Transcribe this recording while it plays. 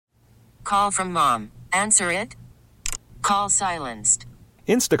Call from mom. Answer it. Call silenced.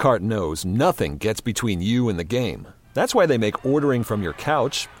 Instacart knows nothing gets between you and the game. That's why they make ordering from your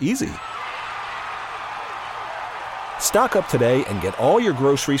couch easy. Stock up today and get all your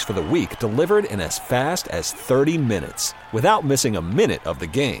groceries for the week delivered in as fast as 30 minutes without missing a minute of the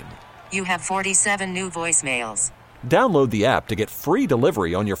game. You have 47 new voicemails. Download the app to get free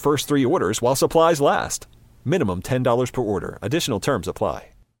delivery on your first 3 orders while supplies last. Minimum $10 per order. Additional terms apply.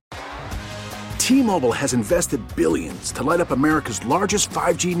 T-Mobile has invested billions to light up America's largest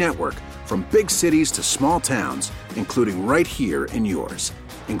 5G network, from big cities to small towns, including right here in yours.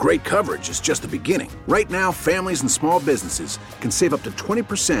 And great coverage is just the beginning. Right now, families and small businesses can save up to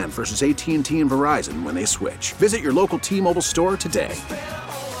 20% versus AT&T and Verizon when they switch. Visit your local T-Mobile store today.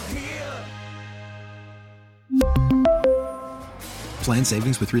 Plan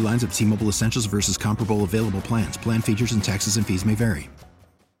savings with 3 lines of T-Mobile Essentials versus comparable available plans. Plan features and taxes and fees may vary.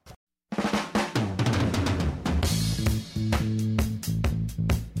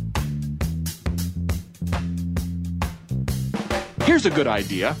 Here's a good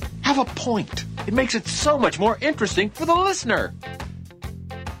idea. Have a point. It makes it so much more interesting for the listener.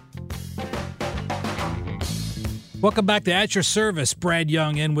 Welcome back to At Your Service. Brad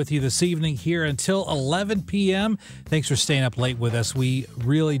Young in with you this evening here until 11 p.m. Thanks for staying up late with us. We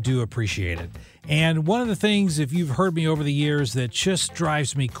really do appreciate it. And one of the things, if you've heard me over the years, that just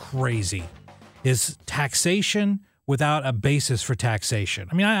drives me crazy is taxation without a basis for taxation.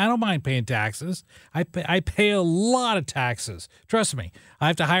 I mean, I don't mind paying taxes. I pay a lot of taxes. Trust me, I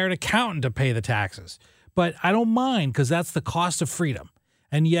have to hire an accountant to pay the taxes. But I don't mind because that's the cost of freedom.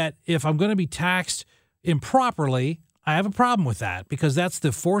 And yet, if I'm going to be taxed improperly, I have a problem with that because that's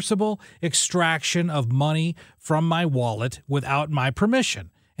the forcible extraction of money from my wallet without my permission.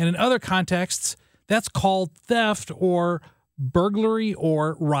 And in other contexts, that's called theft or burglary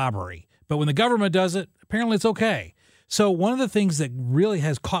or robbery. But when the government does it, apparently it's okay. So one of the things that really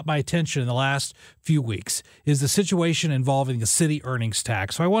has caught my attention in the last few weeks is the situation involving the city earnings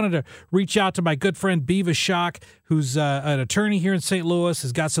tax. So I wanted to reach out to my good friend Beavis Schock, who's an attorney here in St. Louis,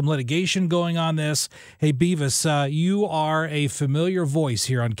 has got some litigation going on this. Hey, Beavis, you are a familiar voice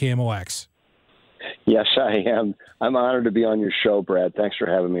here on KMOX. Yes, I am. I'm honored to be on your show, Brad. Thanks for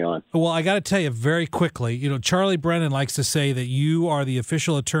having me on. Well, I got to tell you very quickly, Charlie Brennan likes to say that you are the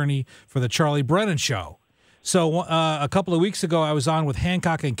official attorney for the Charlie Brennan Show. So a couple of weeks ago, I was on with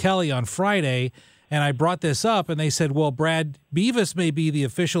Hancock and Kelly on Friday, and I brought this up, and they said, well, Brad, Beavis may be the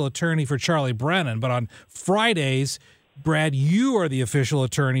official attorney for Charlie Brennan, but on Fridays, Brad, you are the official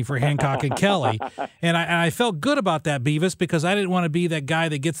attorney for Hancock and Kelly. And I felt good about that, Beavis, because I didn't want to be that guy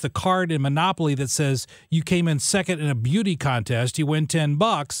that gets the card in Monopoly that says you came in second in a beauty contest, you win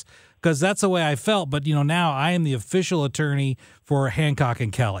 $10, because that's the way I felt. But, now I am the official attorney for Hancock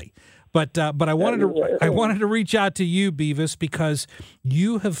and Kelly. But I wanted to reach out to you, Beavis, because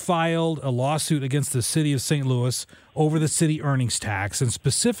you have filed a lawsuit against the city of St. Louis over the city earnings tax. And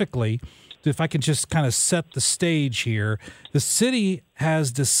specifically, if I can just kind of set the stage here, the city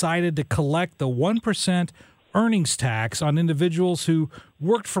has decided to collect the 1% earnings tax on individuals who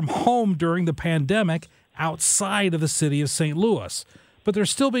worked from home during the pandemic outside of the city of St. Louis. But they're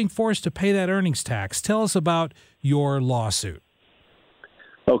still being forced to pay that earnings tax. Tell us about your lawsuit.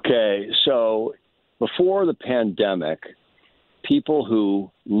 Okay, so before the pandemic, people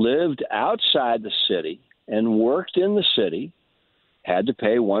who lived outside the city and worked in the city had to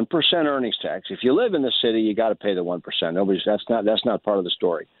pay 1% earnings tax. If you live in the city, you got to pay the 1%. That's not part of the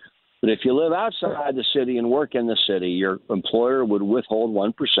story. But if you live outside the city and work in the city, your employer would withhold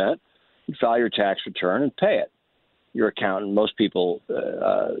 1%. You'd file your tax return and pay it. Your accountant, most people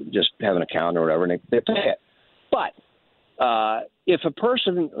just have an account or whatever, and they pay it. But if a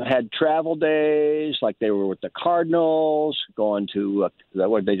person had travel days, like they were with the Cardinals, going to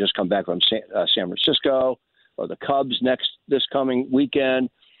they just come back from San Francisco, or the Cubs this coming weekend,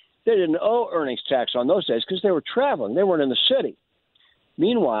 they didn't owe earnings tax on those days because they were traveling. They weren't in the city.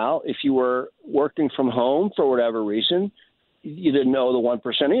 Meanwhile, if you were working from home for whatever reason, you didn't owe the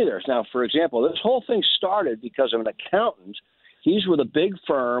 1% either. Now, for example, this whole thing started because of an accountant. He's with a big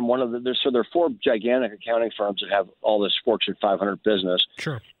firm, there are 4 gigantic accounting firms that have all this Fortune 500 business.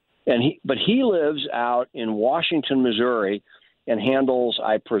 Sure. But he lives out in Washington, Missouri, and handles,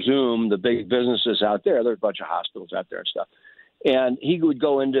 I presume, the big businesses out there. There's a bunch of hospitals out there and stuff. And he would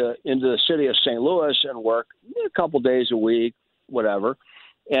go into the city of St. Louis and work a couple days a week, whatever.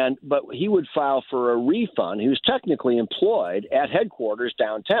 But he would file for a refund. He was technically employed at headquarters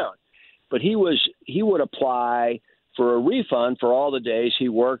downtown, but he would apply for a refund for all the days he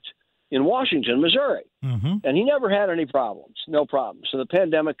worked in Washington, Missouri. Mm-hmm. And he never had any problems, no problems. So the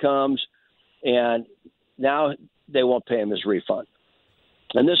pandemic comes, and now they won't pay him his refund.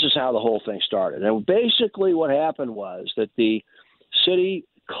 And this is how the whole thing started. And basically what happened was that the city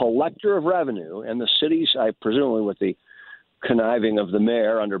collector of revenue and the cities, I presumably with the conniving of the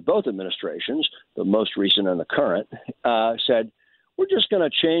mayor under both administrations, the most recent and the current, said, we're just going to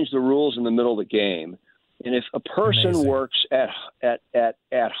change the rules in the middle of the game. And if a person works at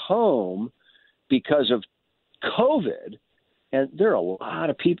home because of COVID, and there are a lot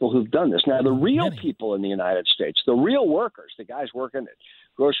of people who've done this. Now, the real people in the United States, the real workers, the guys working at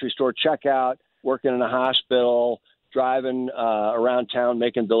grocery store checkout, working in a hospital, driving around town,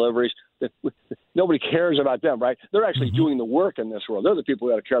 making deliveries, nobody cares about them, right? They're actually doing the work in this world. They're the people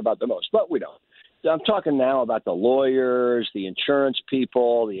we ought to care about the most, but we don't. I'm talking now about the lawyers, the insurance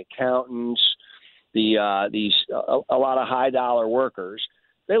people, the accountants, a lot of high dollar workers.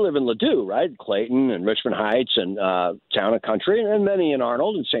 They live in Ladue, right? Clayton and Richmond Heights and Town and Country, and many in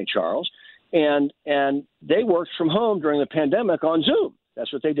Arnold and St. Charles. And they worked from home during the pandemic on Zoom.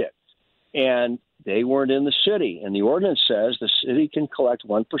 That's what they did. And they weren't in the city. And the ordinance says the city can collect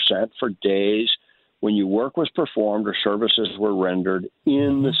 1% for days when your work was performed or services were rendered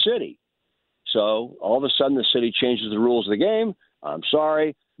in the city. So all of a sudden the city changes the rules of the game. I'm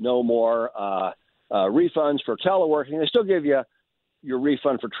sorry, no more refunds for teleworking. They still give you your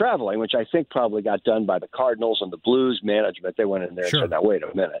refund for traveling, which I think probably got done by the Cardinals and the Blues management. They went in there and said, now, wait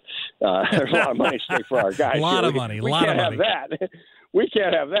a minute. There's a lot of money at stake for our guys. A lot of money. We can't have that. We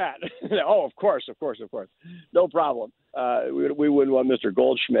can't have that. Oh, of course. No problem. We wouldn't want Mr.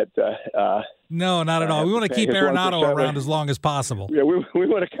 Goldschmidt. No, not at all. We want to keep Arenado around as long as possible. Yeah, we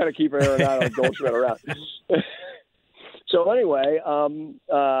want to kind of keep Arenado and Goldschmidt around. So anyway,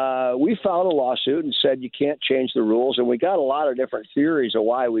 we filed a lawsuit and said you can't change the rules, and we got a lot of different theories of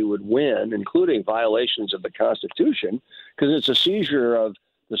why we would win, including violations of the Constitution, because it's a seizure of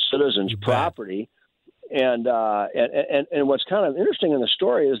the citizens' property. And what's kind of interesting in the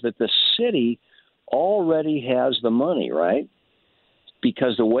story is that the city already has the money, right?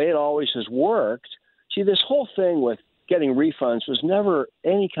 Because the way it always has worked, see, this whole thing with getting refunds was never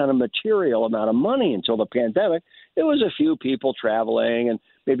any kind of material amount of money until the pandemic. It was a few people traveling, and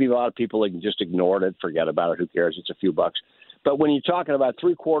maybe a lot of people just ignored it, forget about it, who cares, it's a few bucks. But when you're talking about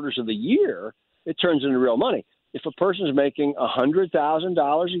 3/4 of the year, it turns into real money. If a person's making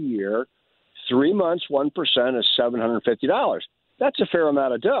 $100,000 a year, 3 months, 1% is $750. That's a fair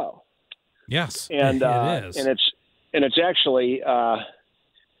amount of dough. Yes, and it is. And it's actually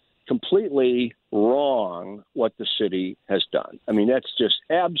completely wrong what the city has done. I mean, that's just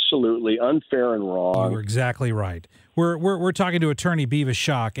absolutely unfair and wrong. You're exactly right. We're talking to Attorney Beavis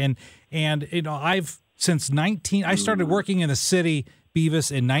Schock, and you know, I started working in the city,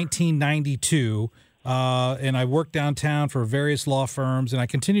 Beavis, in 1992. And I worked downtown for various law firms, and I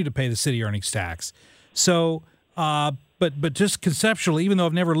continue to pay the city earnings tax. So, but just conceptually, even though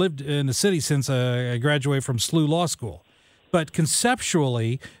I've never lived in the city since I graduated from SLU Law School, but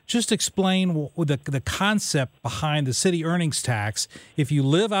conceptually, just explain the concept behind the city earnings tax. If you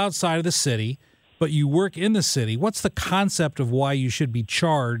live outside of the city, but you work in the city, what's the concept of why you should be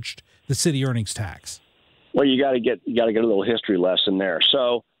charged the city earnings tax? Well, you got to get a little history lesson there.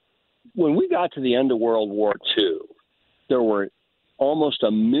 So, when we got to the end of World War II, there were almost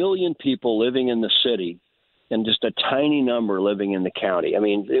 1 million people living in the city and just a tiny number living in the county. I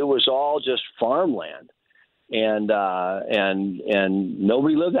mean, it was all just farmland. And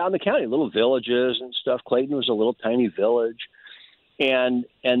nobody lived out in the county, little villages and stuff. Clayton was a little tiny village. And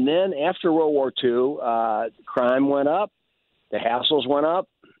then after World War II, crime went up, the hassles went up,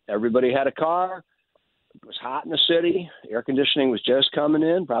 everybody had a car. It was hot in the city. Air conditioning was just coming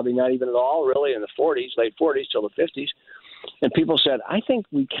in, probably not even at all, really, in the 40s, late 40s till the 50s. And people said, I think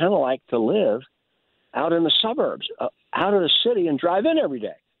we kind of like to live out in the suburbs, out of the city, and drive in every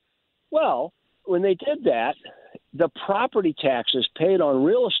day. Well, when they did that, the property taxes paid on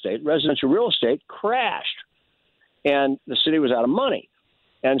real estate, residential real estate, crashed. And the city was out of money.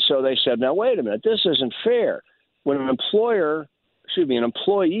 And so they said, now, wait a minute, this isn't fair. When an employee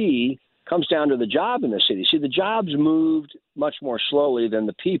comes down to the job in the city. See, the jobs moved much more slowly than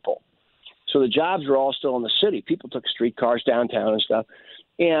the people. So the jobs were all still in the city. People took streetcars downtown and stuff.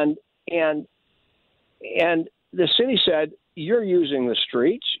 And the city said, you're using the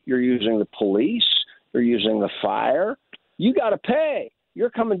streets, you're using the police, you're using the fire. You got to pay.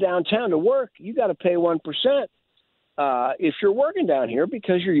 You're coming downtown to work. You got to pay 1% if you're working down here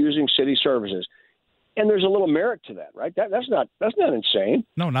because you're using city services. And there's a little merit to that, right? That's not insane.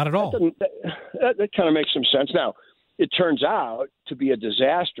 No, not at all. That kind of makes some sense. Now, it turns out to be a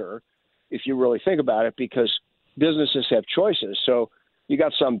disaster if you really think about it, because businesses have choices. So, you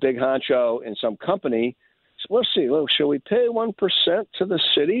got some big honcho in some company. So let's see. Well, shall we pay 1% to the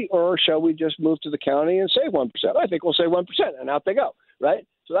city, or shall we just move to the county and save 1%? I think we'll save 1%, and out they go, right?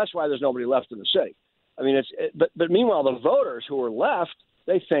 So that's why there's nobody left in the city. I mean, but meanwhile, the voters who are left,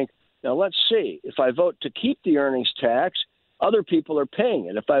 they think, now let's see. If I vote to keep the earnings tax, other people are paying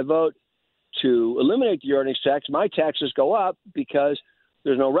it. If I vote to eliminate the earnings tax, my taxes go up because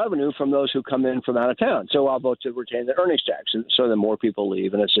there's no revenue from those who come in from out of town. So I'll vote to retain the earnings tax. And so then more people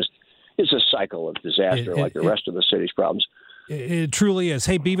leave, and it's a cycle of disaster like the rest of the city's problems. It truly is.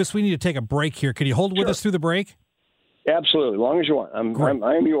 Hey, Beavis, we need to take a break here. Can you hold with us through the break? Absolutely, as long as you want.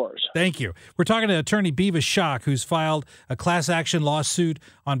 I'm yours. Thank you. We're talking to attorney Beavis Schock, who's filed a class action lawsuit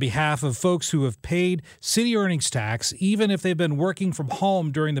on behalf of folks who have paid city earnings tax, even if they've been working from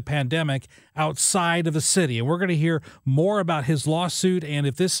home during the pandemic outside of the city. And we're going to hear more about his lawsuit and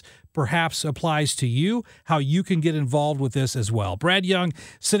if this perhaps applies to you, how you can get involved with this as well. Brad Young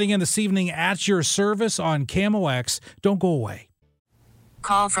sitting in this evening at your service on KMOX. Don't go away.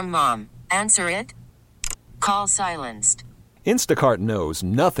 Call from mom. Answer it. Call silenced. Instacart knows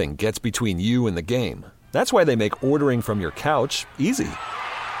nothing gets between you and the game. That's why they make ordering from your couch easy.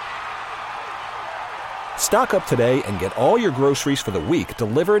 Stock up today and get all your groceries for the week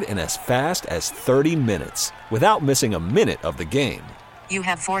delivered in as fast as 30 minutes without missing a minute of the game. You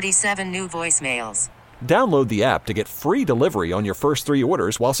have 47 new voicemails. Download the app to get free delivery on your first 3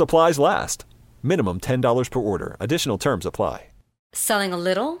 orders while supplies last. Minimum $10 per order. Additional terms apply. Selling a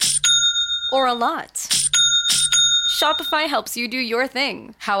little or a lot? Shopify helps you do your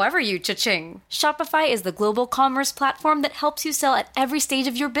thing, however you cha-ching. Shopify is the global commerce platform that helps you sell at every stage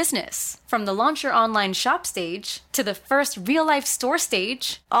of your business. From the launch your online shop stage, to the first real-life store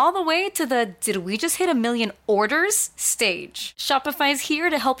stage, all the way to the did we just hit 1 million orders stage. Shopify is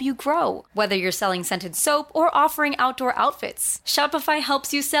here to help you grow. Whether you're selling scented soap or offering outdoor outfits, Shopify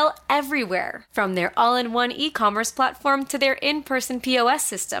helps you sell everywhere. From their all-in-one e-commerce platform to their in-person POS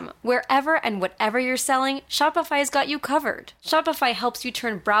system, wherever and whatever you're selling, Shopify's got you covered. Shopify helps you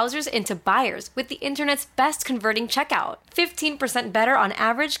turn browsers into buyers with the internet's best converting checkout. 15% better on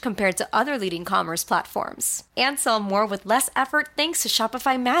average compared to other leading commerce platforms. And sell more with less effort thanks to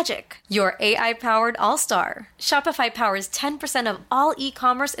Shopify Magic, your AI-powered all-star. Shopify powers 10% of all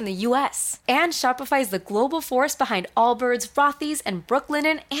e-commerce in the U.S. And Shopify is the global force behind Allbirds, Rothy's, and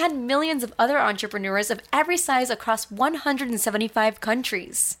Brooklinen, and millions of other entrepreneurs of every size across 175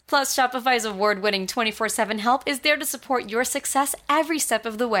 countries. Plus, Shopify's award-winning 24/7 help is there to support your success every step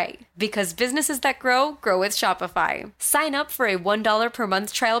of the way. Because businesses that grow, grow with Shopify. Sign up for a $1 per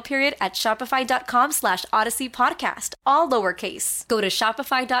month trial period at shopify.com/Odyssey Podcast, all lowercase. Go to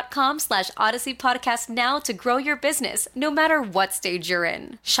shopify.com/Odyssey Podcast now to grow your business, no matter what stage you're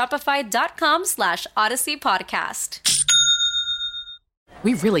in. Shopify.com/Odyssey Podcast.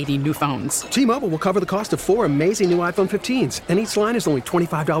 We really need new phones. T-Mobile will cover the cost of 4 amazing new iPhone 15s, and each line is only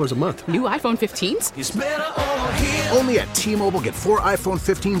 $25 a month. New iPhone 15s? It's better over here. Only at T-Mobile, get 4 iPhone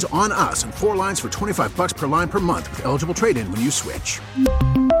 15s on us and 4 lines for $25 per line per month with eligible trade-in when you switch.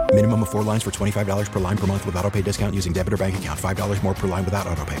 Minimum of 4 lines for $25 per line per month with autopay discount using debit or bank account. $5 more per line without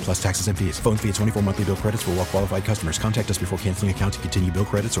autopay, plus taxes and fees. Phone fee at 24 monthly bill credits for well-qualified customers. Contact us before canceling account to continue bill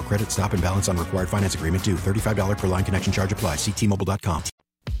credits or credit stop and balance on required finance agreement due. $35 per line connection charge applies. See T-Mobile.com.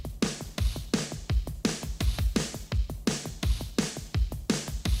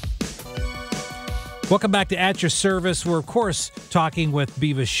 Welcome back to At Your Service. We're, of course, talking with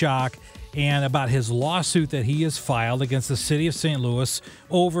Beavis Schock and about his lawsuit that he has filed against the city of St. Louis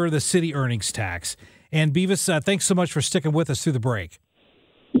over the city earnings tax. And Beavis, thanks so much for sticking with us through the break.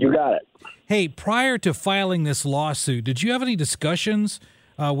 You got it. Hey, prior to filing this lawsuit, did you have any discussions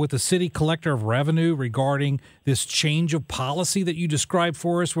with the city collector of revenue regarding this change of policy that you described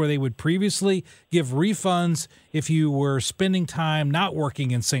for us, where they would previously give refunds if you were spending time not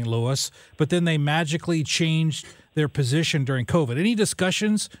working in St. Louis, but then they magically changed their position during COVID? Any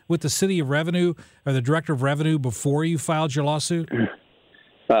discussions with the city of revenue or the director of revenue before you filed your lawsuit?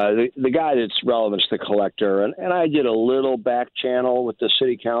 The guy that's relevant is the collector, and I did a little back channel with the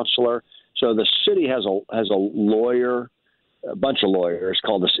city councilor. So the city has a lawyer, a bunch of lawyers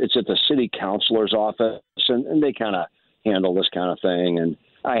called this. It's at the city councilor's office, and they kind of handle this kind of thing. And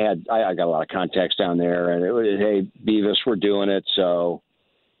I got a lot of contacts down there, and it was, hey, Beavis, we're doing it, so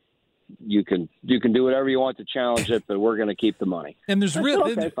you can do whatever you want to challenge it, but we're going to keep the money. And there's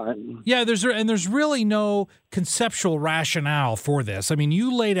really okay, fine. Yeah, there's really no conceptual rationale for this. I mean,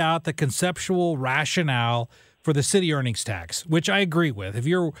 you laid out the conceptual rationale for the city earnings tax, which I agree with. If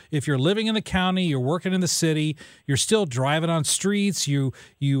you're living in the county, you're working in the city, you're still driving on streets, you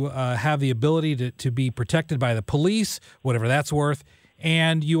have the ability to be protected by the police, whatever that's worth.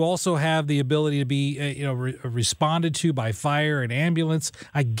 and you also have the ability to be responded to by fire and ambulance.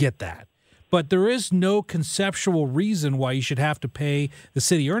 I get that. But there is no conceptual reason why you should have to pay the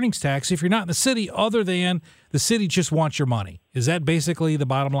city earnings tax if you're not in the city, other than the city just wants your money. Is that basically the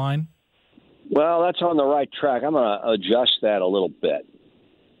bottom line? Well, that's on the right track. I'm going to adjust that a little bit.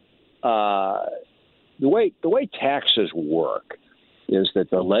 The way taxes work is that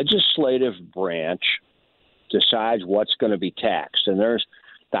the legislative branch decides what's going to be taxed, and there's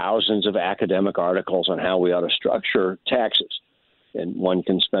thousands of academic articles on how we ought to structure taxes. And one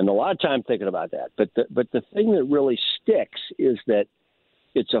can spend a lot of time thinking about that. But the thing that really sticks is that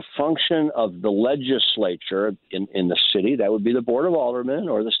it's a function of the legislature in the city. That would be the Board of Aldermen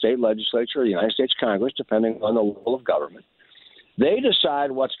or the state legislature or the United States Congress, depending on the level of government. They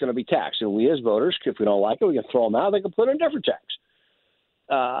decide what's going to be taxed. And we as voters, if we don't like it, we can throw them out. They can put in a different tax.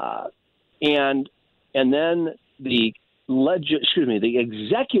 And then the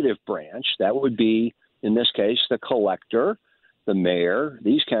executive branch, that would be, in this case, the collector, the mayor,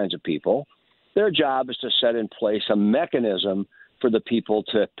 these kinds of people, their job is to set in place a mechanism for the people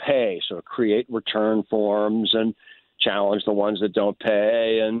to pay, so create return forms and challenge the ones that don't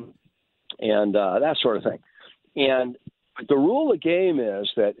pay and that sort of thing. And the rule of the game is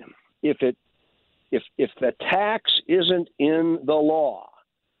that if the tax isn't in the law,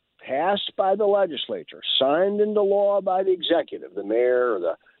 passed by the legislature, signed into law by the executive, the mayor or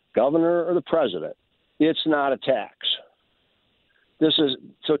the governor or the president, it's not a tax.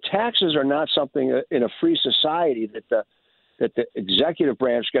 So taxes are not something in a free society that the executive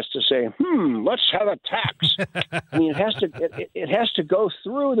branch gets to say, let's have a tax. I mean, it has to go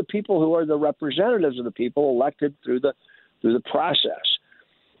through the people who are the representatives of the people elected through the process.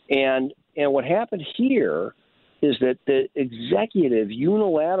 And what happened here is that the executive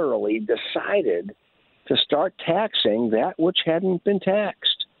unilaterally decided to start taxing that which hadn't been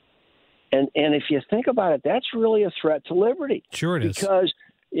taxed. And if you think about it, that's really a threat to liberty. Sure it is.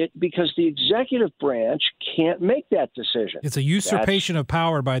 Because the executive branch can't make that decision. It's a usurpation of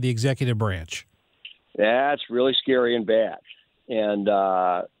power by the executive branch. That's really scary and bad. And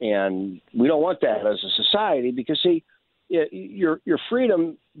we don't want that as a society because, see, your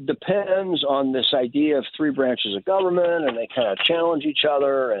freedom depends on this idea of three branches of government, and they kind of challenge each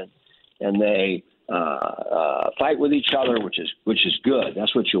other, and they fight with each other, which is good.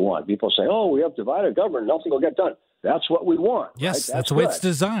 That's what you want. People say, "Oh, we have divided government; nothing will get done." That's what we want. Yes, right? that's the way it's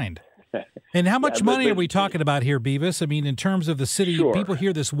designed. And how much money are we talking about here, Beavis? I mean, in terms of the city, people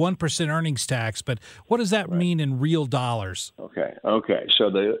hear this 1% earnings tax, but what does that mean in real dollars? Okay.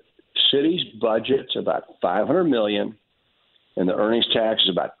 So the city's budget's about $500 million, and the earnings tax is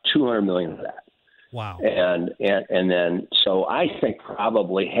about $200 million of that. Wow. And then, so I think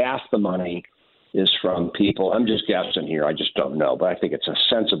probably half the money is from people. I'm just guessing here. I just don't know, but I think it's a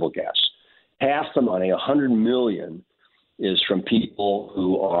sensible guess. Half the money, $100 million, is from people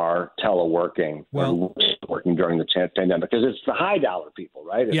who are teleworking or working during the pandemic, because it's the high dollar people,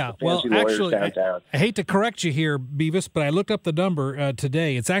 right? It's the fancy lawyers downtown. I hate to correct you here, Beavis, but I looked up the number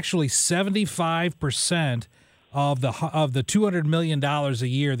today. It's actually 75% of the $200 million a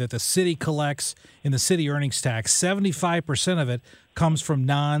year that the city collects in the city earnings tax. 75% of it comes from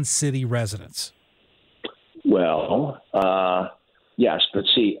non-city residents. Well, yes, but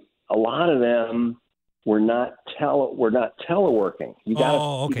see, a lot of them were not teleworking. You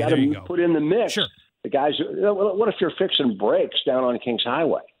got to put in the mix. Sure. The guys. What if you're fixing brakes down on Kings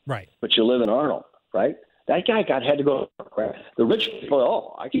Highway? Right. But you live in Arnold, right? That guy had to go to work. Right? The rich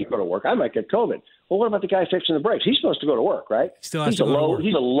people, I can't go to work. I might get COVID. Well, what about the guy fixing the brakes? He's supposed to go to work, right? Still has to go to work.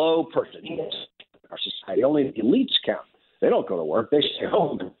 He's a low person. He is in our society. Only the elites count. They don't go to work. They stay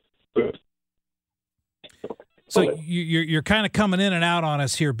home. So you're kind of coming in and out on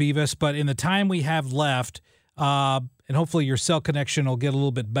us here, Beavis, but in the time we have left, and hopefully your cell connection will get a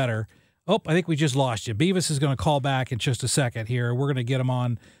little bit better. Oh, I think we just lost you. Beavis is going to call back in just a second here. We're going to get him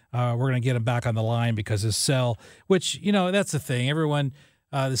on. We're going to get him back on the line because his cell, which, that's the thing. Everyone,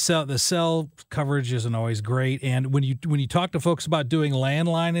 the cell coverage isn't always great. And when you talk to folks about doing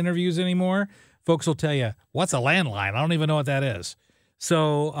landline interviews anymore, folks will tell you, what's a landline? I don't even know what that is.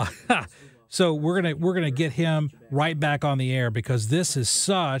 So So we're gonna get him right back on the air because this is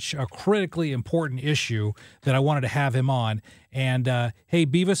such a critically important issue that I wanted to have him on. And hey,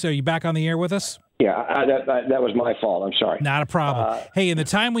 Beavis, are you back on the air with us? Yeah, that was my fault. I'm sorry. Not a problem. Hey, in the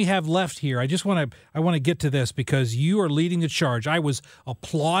time we have left here, I want to get to this because you are leading the charge. I was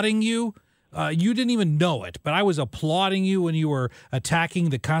applauding you You didn't even know it, but I was applauding you when you were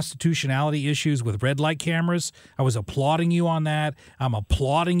attacking the constitutionality issues with red light cameras. I was applauding you on that. I'm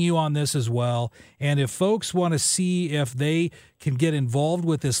applauding you on this as well. And if folks want to see if they can get involved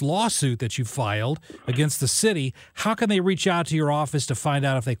with this lawsuit that you filed against the city, how can they reach out to your office to find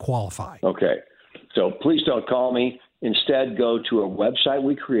out if they qualify? Okay. So please don't call me. Instead, go to a website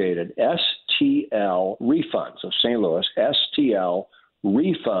we created, STL Refund. So St. Louis,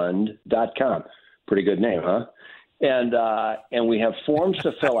 STLRefund.com. Pretty good name, huh? And we have forms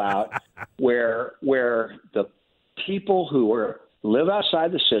to fill out where the people who live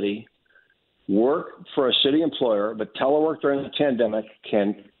outside the city, work for a city employer, but telework during the pandemic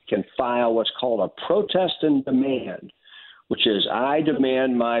can file what's called a protest and demand, which is I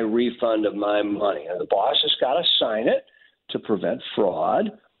demand my refund of my money. And the boss has got to sign it to prevent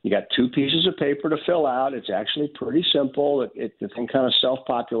fraud. You got 2 pieces of paper to fill out. It's actually pretty simple. The thing kind of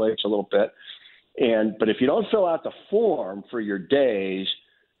self-populates a little bit. But if you don't fill out the form for your days,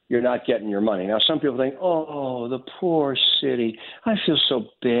 you're not getting your money. Now, some people think, oh, the poor city. I feel so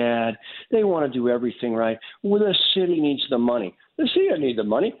bad. They want to do everything right. Well, the city needs the money. The city doesn't need the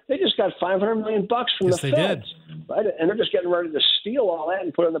money. They just got $500 million from the feds, right? And they're just getting ready to steal all that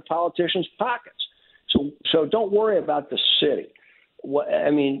and put it in the politicians' pockets. So don't worry about the city.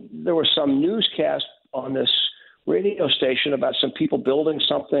 There was some newscast on this radio station about some people building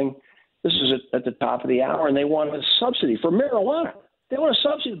something. This is at the top of the hour, and they wanted a subsidy for marijuana. They want a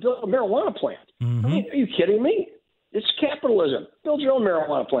subsidy to build a marijuana plant. Mm-hmm. I mean, are you kidding me? It's capitalism. Build your own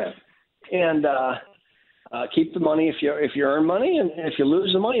marijuana plant, and keep the money if you earn money, and if you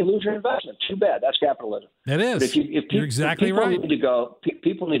lose the money, you lose your investment. Too bad. That's capitalism. It is. But You're exactly right.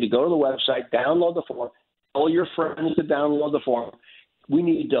 People need to go to the website, download the form, tell your friends to download the form. We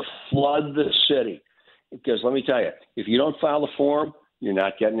need to flood the city because let me tell you, if you don't file the form, you're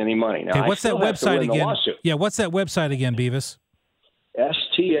not getting any money. Now, what's that website again? Yeah, what's that website again, Beavis?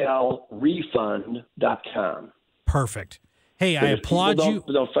 STLRefund.com. Perfect. Hey, I applaud you.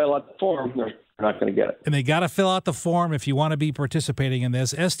 Don't fill out the form, they're not going to get it. And they got to fill out the form if you want to be participating in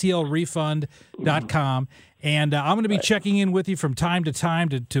this, STLRefund.com. And I'm going to be checking in with you from time to time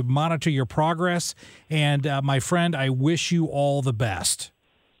to monitor your progress. And, my friend, I wish you all the best.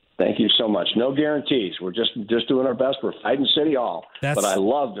 Thank you so much. No guarantees. We're just doing our best. We're fighting City Hall. But I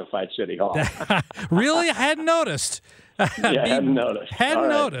love to fight City Hall. Really? I hadn't noticed. I hadn't noticed.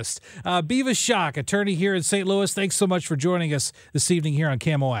 Noticed. Beavis Schock, attorney here in St. Louis, thanks so much for joining us this evening here on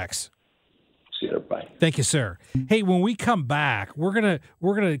KMOX. See you. Bye. Thank you, sir. Hey, when we come back, we're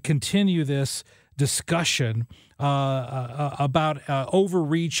gonna continue this discussion about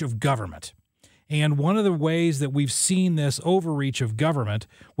overreach of government. And one of the ways that we've seen this overreach of government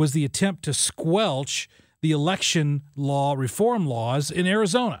was the attempt to squelch the election law reform laws in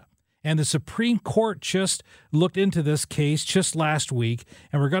Arizona. And the Supreme Court just looked into this case just last week,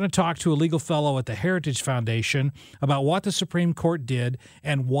 and we're going to talk to a legal fellow at the Heritage Foundation about what the Supreme Court did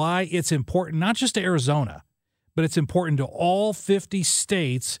and why it's important, not just to Arizona, but it's important to all 50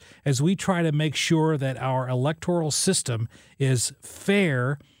 states as we try to make sure that our electoral system is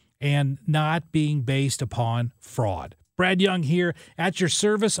fair and not being based upon fraud. Brad Young here at your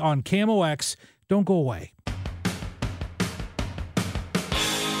service on KMOX. Don't go away.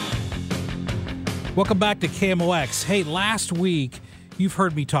 Welcome back to KMOX. Hey, last week, you've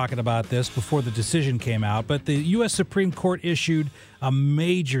heard me talking about this before the decision came out, but the U.S. Supreme Court issued a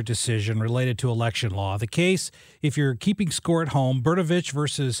major decision related to election law. The case, if you're keeping score at home, Brnovich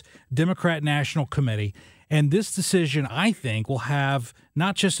versus Democrat National Committee. And this decision, I think, will have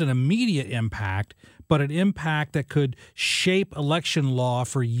not just an immediate impact, but an impact that could shape election law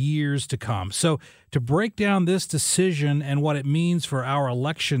for years to come. So to break down this decision and what it means for our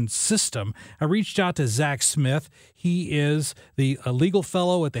election system, I reached out to Zach Smith. He is a legal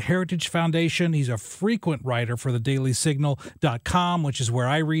fellow at the Heritage Foundation. He's a frequent writer for the DailySignal.com, which is where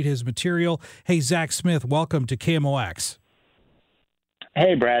I read his material. Hey, Zach Smith, welcome to KMOX.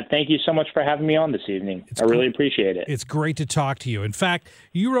 Hey, Brad. Thank you so much for having me on this evening. I really appreciate it. It's great to talk to you. In fact,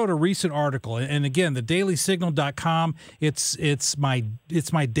 you wrote a recent article, and again, the DailySignal.com, it's my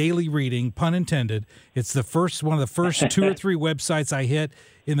daily reading, pun intended. It's one of the first 2 or 3 websites I hit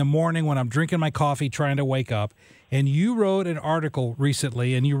in the morning when I'm drinking my coffee trying to wake up. And you wrote an article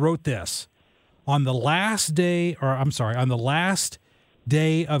recently, and you wrote this. On the last day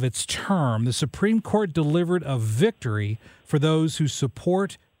of its term, the Supreme Court delivered a victory for those who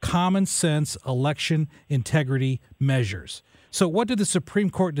support common sense election integrity measures. So what did the Supreme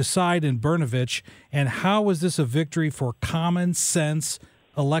Court decide in Brnovich, and how was this a victory for common sense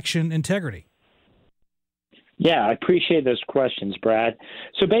election integrity? Yeah, I appreciate those questions, Brad.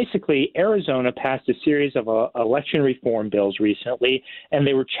 So basically, Arizona passed a series of election reform bills recently, and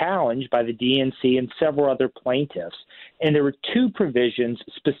they were challenged by the DNC and several other plaintiffs. And there were two provisions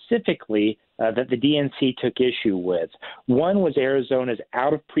specifically that the DNC took issue with. One was Arizona's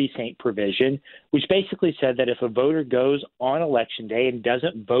out-of-precinct provision, which basically said that if a voter goes on Election Day and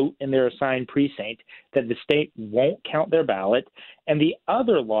doesn't vote in their assigned precinct, that the state won't count their ballot. And the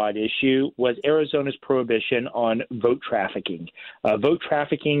other law at issue was Arizona's prohibition on vote trafficking. Vote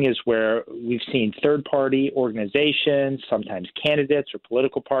trafficking is where we've seen third-party organizations, sometimes candidates or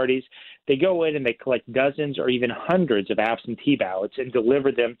political parties. They go in and they collect dozens or even hundreds of absentee ballots and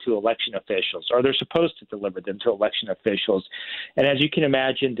deliver them to election officials, or they're supposed to deliver them to election officials. And as you can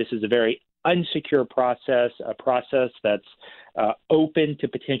imagine, this is a very unsecure process, a process that's open to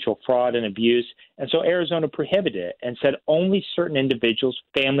potential fraud and abuse. And so Arizona prohibited it and said only certain individuals,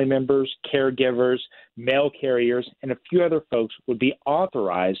 family members, caregivers, mail carriers, and a few other folks would be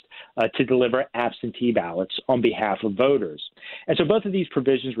authorized to deliver absentee ballots on behalf of voters. And so both of these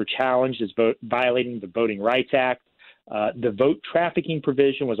provisions were challenged as violating the Voting Rights Act. The vote trafficking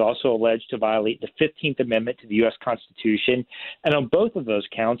provision was also alleged to violate the 15th Amendment to the U.S. Constitution. And on both of those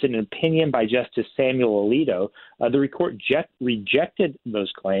counts, in an opinion by Justice Samuel Alito, the court rejected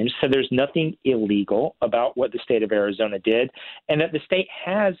those claims, said there's nothing illegal about what the state of Arizona did, and that the state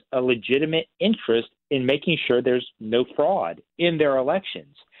has a legitimate interest in making sure there's no fraud in their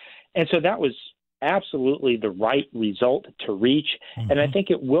elections. And so that was absolutely the right result to reach, and I think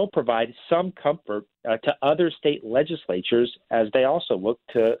it will provide some comfort to other state legislatures as they also look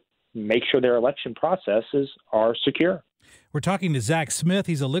to make sure their election processes are secure. We're talking to Zach Smith.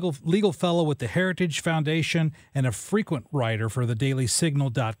 He's a legal fellow with the Heritage Foundation and a frequent writer for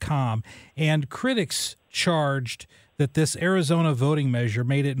thedailysignal.com. And critics charged that this Arizona voting measure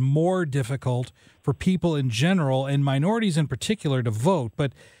made it more difficult for people in general and minorities in particular to vote.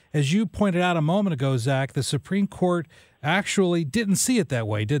 But as you pointed out a moment ago, Zach, the Supreme Court actually didn't see it that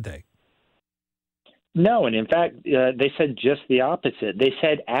way, did they? No, and in fact, they said just the opposite. They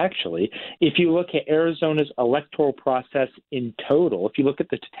said, actually, if you look at Arizona's electoral process in total, if you look at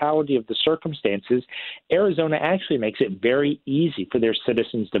the totality of the circumstances, Arizona actually makes it very easy for their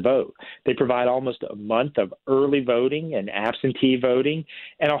citizens to vote. They provide almost a month of early voting and absentee voting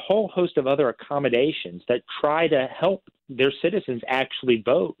and a whole host of other accommodations that try to help their citizens actually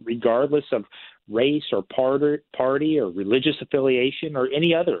vote, regardless of race or party or religious affiliation or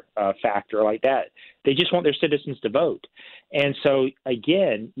any other factor like that. They just want their citizens to vote. And so,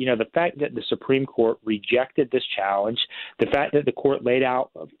 again, the fact that the Supreme Court rejected this challenge, the fact that the court laid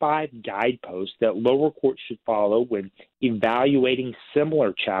out 5 guideposts that lower courts should follow when evaluating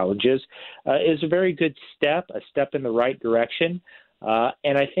similar challenges is a very good step, a step in the right direction.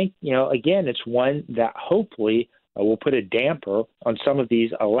 And I think, again, it's one that hopefully will put a damper on some of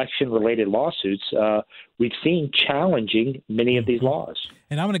these election-related lawsuits we've seen challenging many of these laws.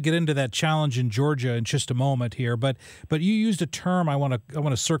 And I'm going to get into that challenge in Georgia in just a moment here, but you used a term I want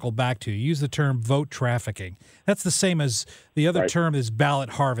to circle back to. You used the term vote trafficking. That's the same as the other term is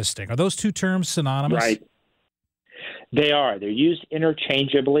ballot harvesting. Are those two terms synonymous? Right. They are. They're used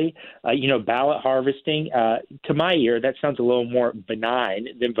interchangeably. Ballot harvesting, to my ear, that sounds a little more benign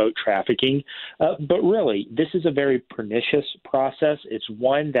than vote trafficking. But really, this is a very pernicious process. It's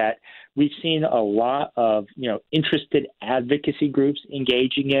one that we've seen a lot of, interested advocacy groups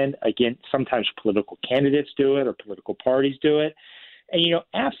engaging in. Again, sometimes political candidates do it or political parties do it. And,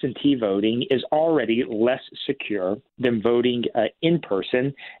 absentee voting is already less secure than voting in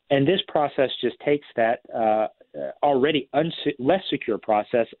person. And this process just takes that already less secure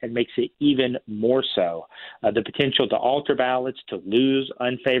process and makes it even more so. The potential to alter ballots, to lose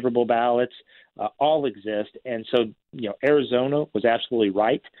unfavorable ballots, all exist. And so, Arizona was absolutely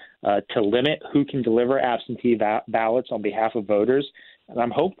right to limit who can deliver absentee ballots on behalf of voters. And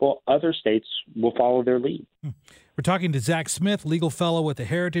I'm hopeful other states will follow their lead. We're talking to Zach Smith, legal fellow with the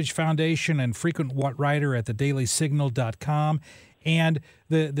Heritage Foundation and frequent writer at thedailysignal.com. And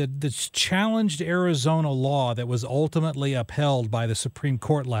the challenged Arizona law that was ultimately upheld by the Supreme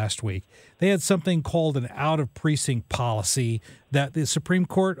Court last week, they had something called an out-of-precinct policy that the Supreme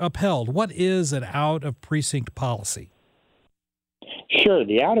Court upheld. What is an out-of-precinct policy? Sure.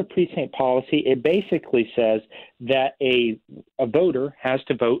 The out-of-precinct policy, it basically says that a voter has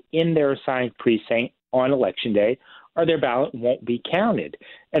to vote in their assigned precinct on Election Day, or their ballot won't be counted.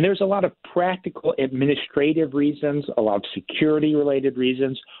 And there's a lot of practical administrative reasons, a lot of security-related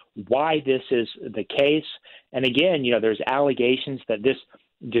reasons why this is the case. And again, there's allegations that this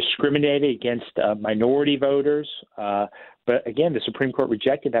discriminated against minority voters. But again, the Supreme Court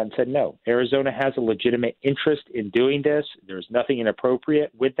rejected that and said, no, Arizona has a legitimate interest in doing this. There's nothing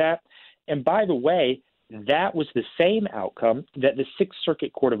inappropriate with that. And by the way, that was the same outcome that the Sixth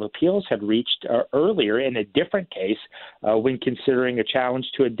Circuit Court of Appeals had reached earlier in a different case when considering a challenge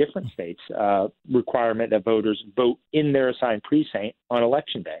to a different state's requirement that voters vote in their assigned precinct on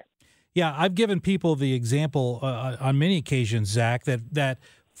Election Day. Yeah, I've given people the example on many occasions, Zach, that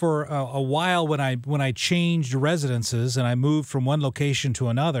for a while when I changed residences and I moved from one location to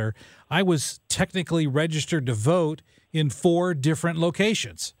another, I was technically registered to vote in 4 different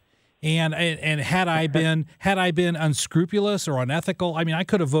locations. And had I been unscrupulous or unethical, I mean, I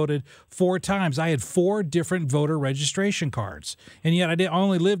could have voted 4 times. I had 4 different voter registration cards, and yet I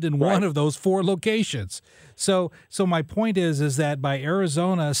only lived in one of those 4 locations. So my point is that by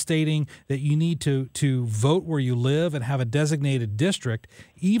Arizona stating that you need to vote where you live and have a designated district,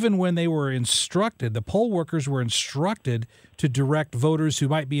 even when they were instructed, the poll workers were instructed to direct voters who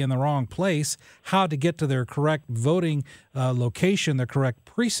might be in the wrong place how to get to their correct voting location, their correct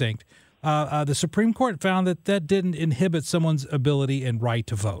precinct. The Supreme Court found that didn't inhibit someone's ability and right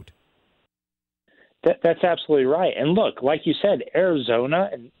to vote. That's absolutely right. And look, like you said,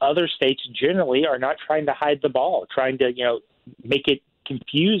 Arizona and other states generally are not trying to hide the ball, trying to, make it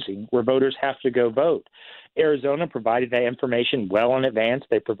confusing where voters have to go vote. Arizona provided that information well in advance.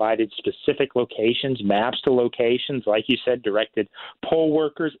 They provided specific locations, maps to locations, like you said, directed poll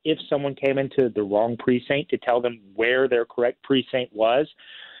workers, if someone came into the wrong precinct, to tell them where their correct precinct was.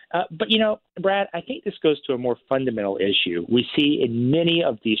 But, Brad, I think this goes to a more fundamental issue we see in many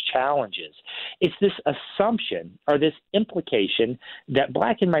of these challenges. It's this assumption or this implication that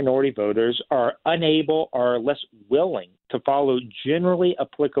Black and minority voters are unable or less willing to follow generally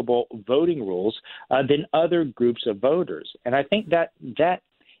applicable voting rules than other groups of voters. And I think that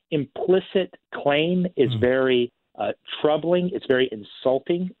implicit claim is very troubling. It's very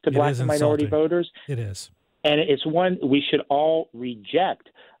insulting to Black and minority voters. It is. And it's one we should all reject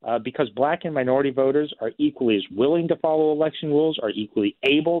because Black and minority voters are equally as willing to follow election rules, are equally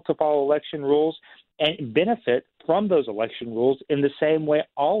able to follow election rules, and benefit from those election rules in the same way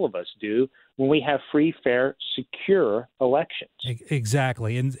all of us do when we have free, fair, secure elections.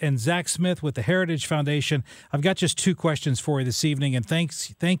 Exactly. And Zach Smith with the Heritage Foundation, I've got just 2 questions for you this evening, and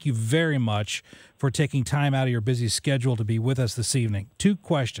thank you very much for taking time out of your busy schedule to be with us this evening. 2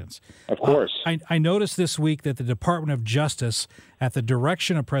 questions. Of course. I noticed this week that the Department of Justice, at the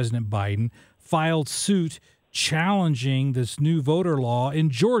direction of President Biden, filed suit challenging this new voter law in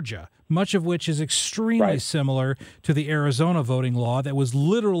Georgia, much of which is extremely similar to the Arizona voting law that was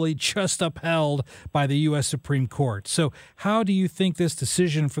literally just upheld by the U.S. Supreme Court. So how do you think this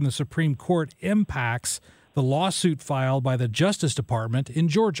decision from the Supreme Court impacts the lawsuit filed by the Justice Department in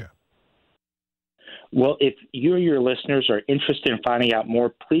Georgia? Well, if you or your listeners are interested in finding out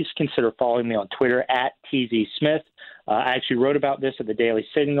more, please consider following me on Twitter at @TZSmith. I actually wrote about this at the Daily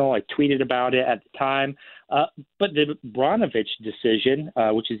Signal. I tweeted about it at the time. But the Brnovich decision,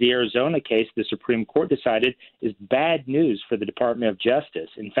 which is the Arizona case the Supreme Court decided, is bad news for the Department of Justice.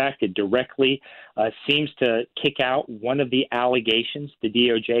 In fact, it directly seems to kick out one of the allegations the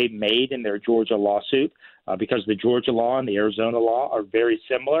DOJ made in their Georgia lawsuit because the Georgia law and the Arizona law are very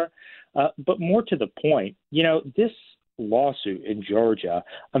similar. But more to the point, this lawsuit in Georgia,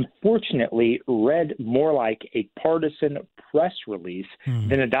 unfortunately, read more like a partisan press release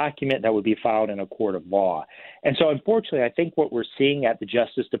than a document that would be filed in a court of law. And so, unfortunately, I think what we're seeing at the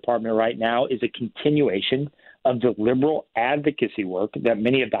Justice Department right now is a continuation of the liberal advocacy work that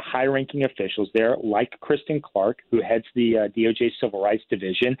many of the high-ranking officials there, like Kristen Clark, who heads the DOJ Civil Rights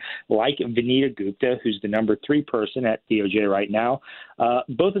Division, like Vanita Gupta, who's the number 3 person at DOJ right now.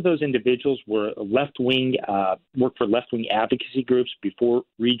 Both of those individuals were left-wing, worked for left-wing advocacy groups before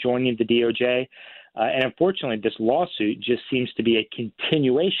rejoining the DOJ. And unfortunately, this lawsuit just seems to be a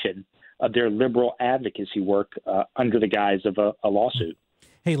continuation of their liberal advocacy work under the guise of a lawsuit.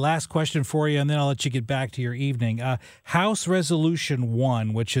 Hey, last question for you, and then I'll let you get back to your evening. House Resolution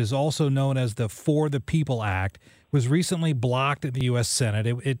 1, which is also known as the For the People Act, was recently blocked in the U.S. Senate.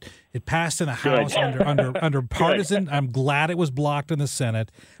 It passed in the House under partisan. I'm glad it was blocked in the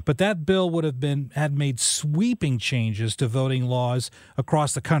Senate. But that bill had made sweeping changes to voting laws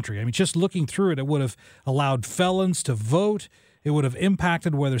across the country. I mean, just looking through it, it would have allowed felons to vote. It would have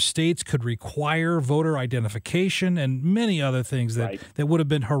impacted whether states could require voter identification and many other things that would have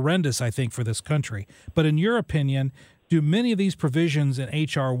been horrendous, I think, for this country. But in your opinion, do many of these provisions in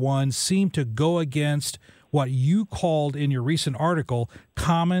H.R. 1 seem to go against what you called in your recent article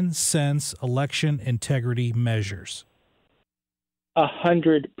common sense election integrity measures?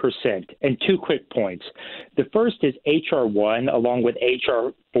 100%. And 2 quick points. The first is H.R. 1, along with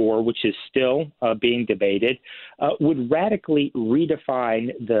H.R. 4, which is still being debated, would radically redefine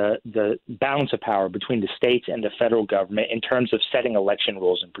the balance of power between the states and the federal government in terms of setting election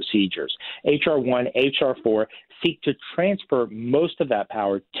rules and procedures. H.R. 1, H.R. 4 seek to transfer most of that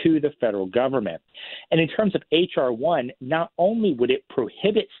power to the federal government. And in terms of H.R. 1, not only would it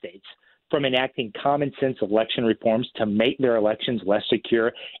prohibit states from enacting common sense election reforms to make their elections less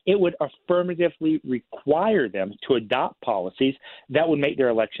secure, it would affirmatively require them to adopt policies that would make their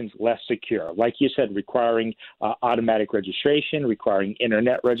elections less secure. Like you said, requiring automatic registration, requiring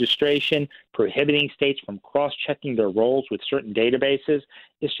internet registration, prohibiting states from cross-checking their rolls with certain databases.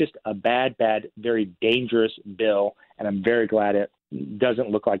 It's just a bad, very dangerous bill, and I'm very glad it doesn't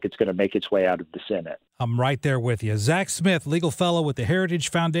look like it's going to make its way out of the Senate. I'm right there with you. Zach Smith, legal fellow with the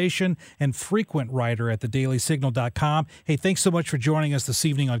Heritage Foundation and frequent writer at thedailysignal.com. Hey, thanks so much for joining us this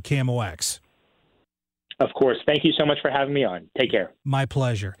evening on KMOX. Of course. Thank you so much for having me on. Take care. My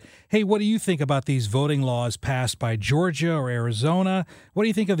pleasure. Hey, what do you think about these voting laws passed by Georgia or Arizona? What do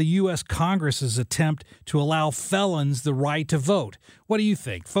you think of the U.S. Congress's attempt to allow felons the right to vote? What do you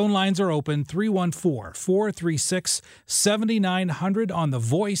think? Phone lines are open, 314-436-7900 on the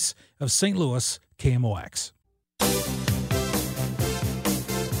Voice of St. Louis, KMOX.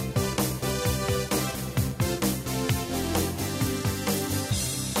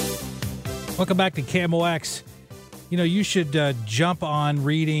 Welcome back to KMOX. You know, you should jump on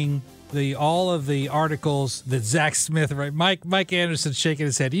reading all of the articles that Zach Smith, right? Mike Anderson shaking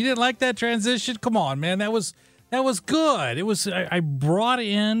his head. You didn't like that transition? Come on, man. That was good. It was. I brought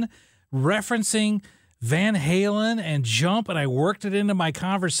in referencing Van Halen and Jump, and I worked it into my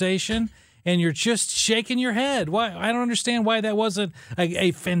conversation. And you're just shaking your head. Why? I don't understand why that wasn't a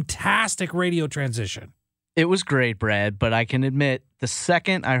fantastic radio transition. It was great, Brad, but I can admit, the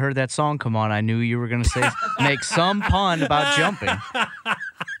second I heard that song come on, I knew you were going to say make some pun about jumping.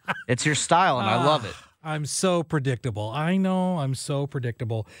 It's your style, and I love it. I'm so predictable. I know I'm so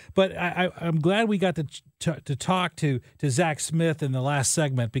predictable. But I'm glad we got to talk to Zach Smith in the last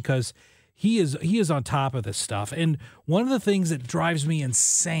segment because he is on top of this stuff. And one of the things that drives me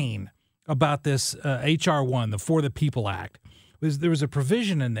insane about this H.R. 1, the For the People Act, was there was a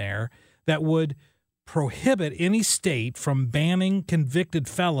provision in there that would prohibit any state from banning convicted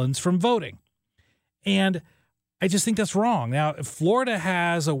felons from voting. And I just think that's wrong. Now, Florida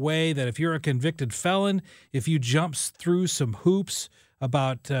has a way that if you're a convicted felon, if you jump through some hoops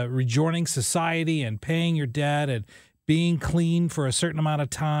about rejoining society and paying your debt and being clean for a certain amount of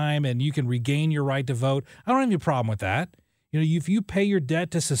time and you can regain your right to vote, I don't have any problem with that. You know, if you pay your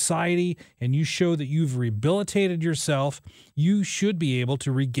debt to society and you show that you've rehabilitated yourself, you should be able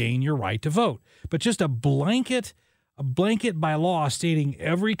to regain your right to vote. But just a blanket by law stating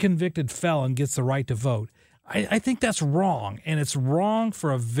every convicted felon gets the right to vote, I think that's wrong. And it's wrong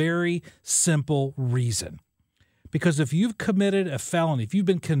for a very simple reason. Because if you've committed a felony, if you've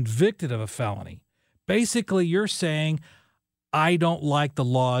been convicted of a felony, basically you're saying, I don't like the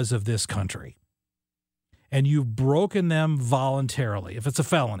laws of this country. And you've broken them voluntarily, if it's a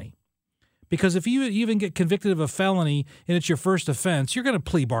felony. Because if you even get convicted of a felony and it's your first offense, you're going to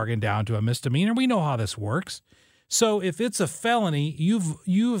plea bargain down to a misdemeanor. We know how this works. So if it's a felony,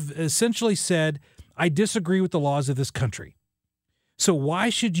 you've essentially said, I disagree with the laws of this country. So why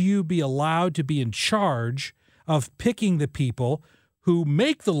should you be allowed to be in charge of picking the people who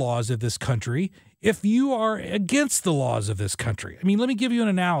make the laws of this country if you are against the laws of this country? I mean, let me give you an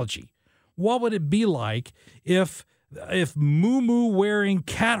analogy. What would it be like if moo-moo wearing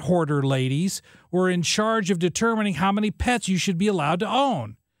cat hoarder ladies were in charge of determining how many pets you should be allowed to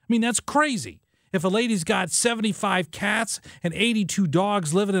own? I mean, that's crazy. If a lady's got 75 cats and 82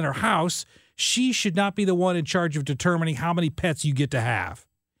 dogs living in her house, she should not be the one in charge of determining how many pets you get to have.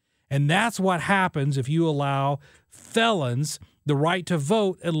 And that's what happens if you allow felons the right to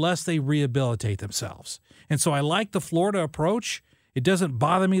vote unless they rehabilitate themselves. And so I like the Florida approach. It doesn't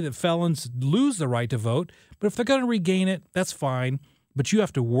bother me that felons lose the right to vote, but if they're going to regain it, that's fine. But you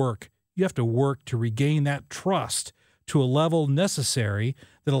have to work. You have to work to regain that trust to a level necessary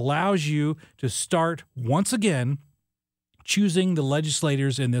that allows you to start, once again, choosing the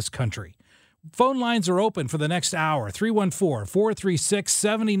legislators in this country. Phone lines are open for the next hour,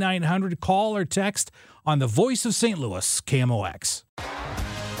 314-436-7900. Call or text on the Voice of St. Louis, KMOX.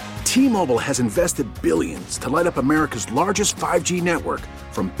 T-Mobile has invested billions to light up America's largest 5G network,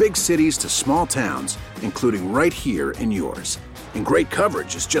 from big cities to small towns, including right here in yours. And great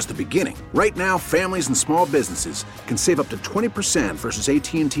coverage is just the beginning. Right now, families and small businesses can save up to 20% versus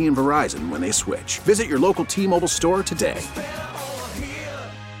AT&T and Verizon when they switch. Visit your local T-Mobile store today.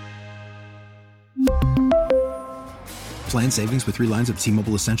 Plan savings with 3 lines of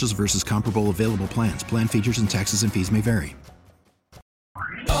T-Mobile Essentials versus comparable available plans. Plan features and taxes and fees may vary.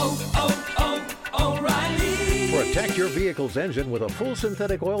 O'Reilly. Protect your vehicle's engine with a full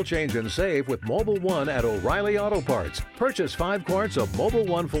synthetic oil change and save with Mobil 1 at O'Reilly Auto Parts. Purchase 5 quarts of Mobil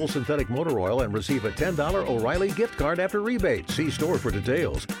 1 full synthetic motor oil and receive a $10 O'Reilly gift card after rebate. See store for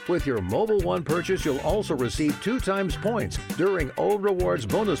details. With your Mobil 1 purchase, you'll also receive 2 times points during O Rewards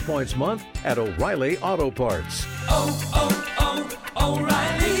Bonus Points Month at O'Reilly Auto Parts.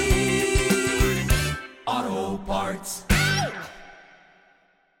 O'Reilly Auto Parts.